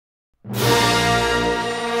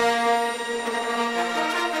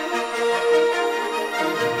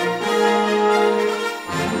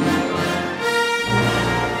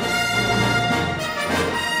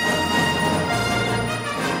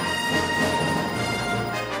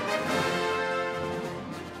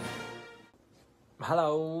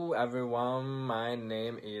Hello everyone, my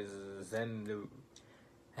name is Zenlu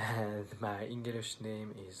and my English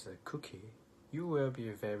name is Cookie. You will be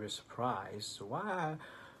very surprised why I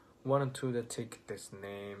wanted to take this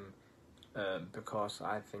name because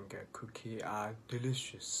I think cookie are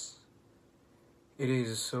delicious. It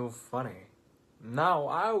is so funny. Now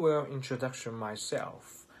I will introduce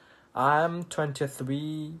myself. I'm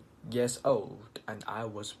 23 years old and I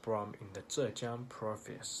was born in the Zhejiang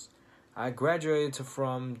province. I graduated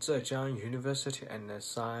from Zhejiang University in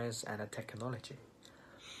Science and Technology.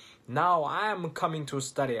 Now I am coming to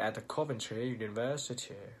study at Coventry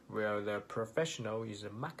University, where the professional is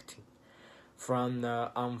marketing. From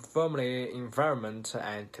the unfamiliar environment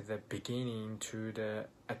and the beginning to the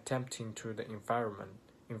attempting to the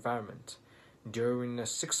environment. During the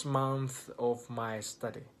 6 months of my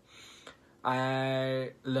study,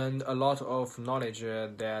 I learned a lot of knowledge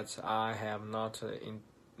that I have not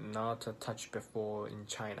touched before in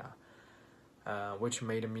China, which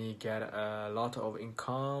made me get a lot of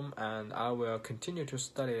income, and I will continue to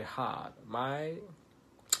study hard.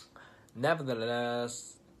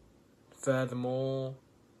 Nevertheless, furthermore,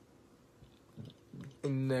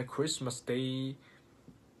 in the Christmas Day,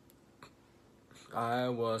 I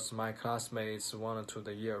was my classmates wanted to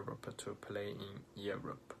the Europe to play in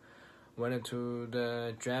Europe. Went to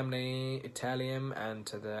the Germany, Italian, and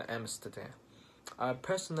the Amsterdam. I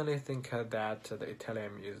personally think that the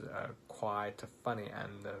Italian is quite funny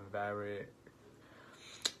and very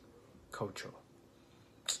cultural.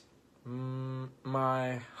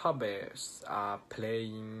 My hobbies are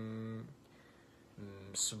playing,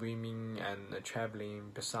 swimming, and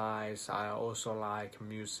traveling. Besides, I also like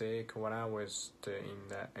music. When I was in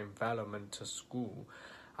the environmental school,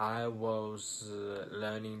 I was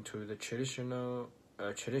learning to the traditional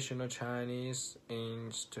Chinese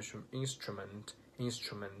instrument,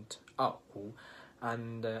 二胡,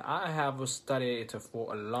 and I have studied it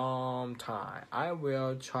for a long time. I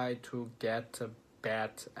will try to get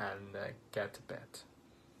better and get better.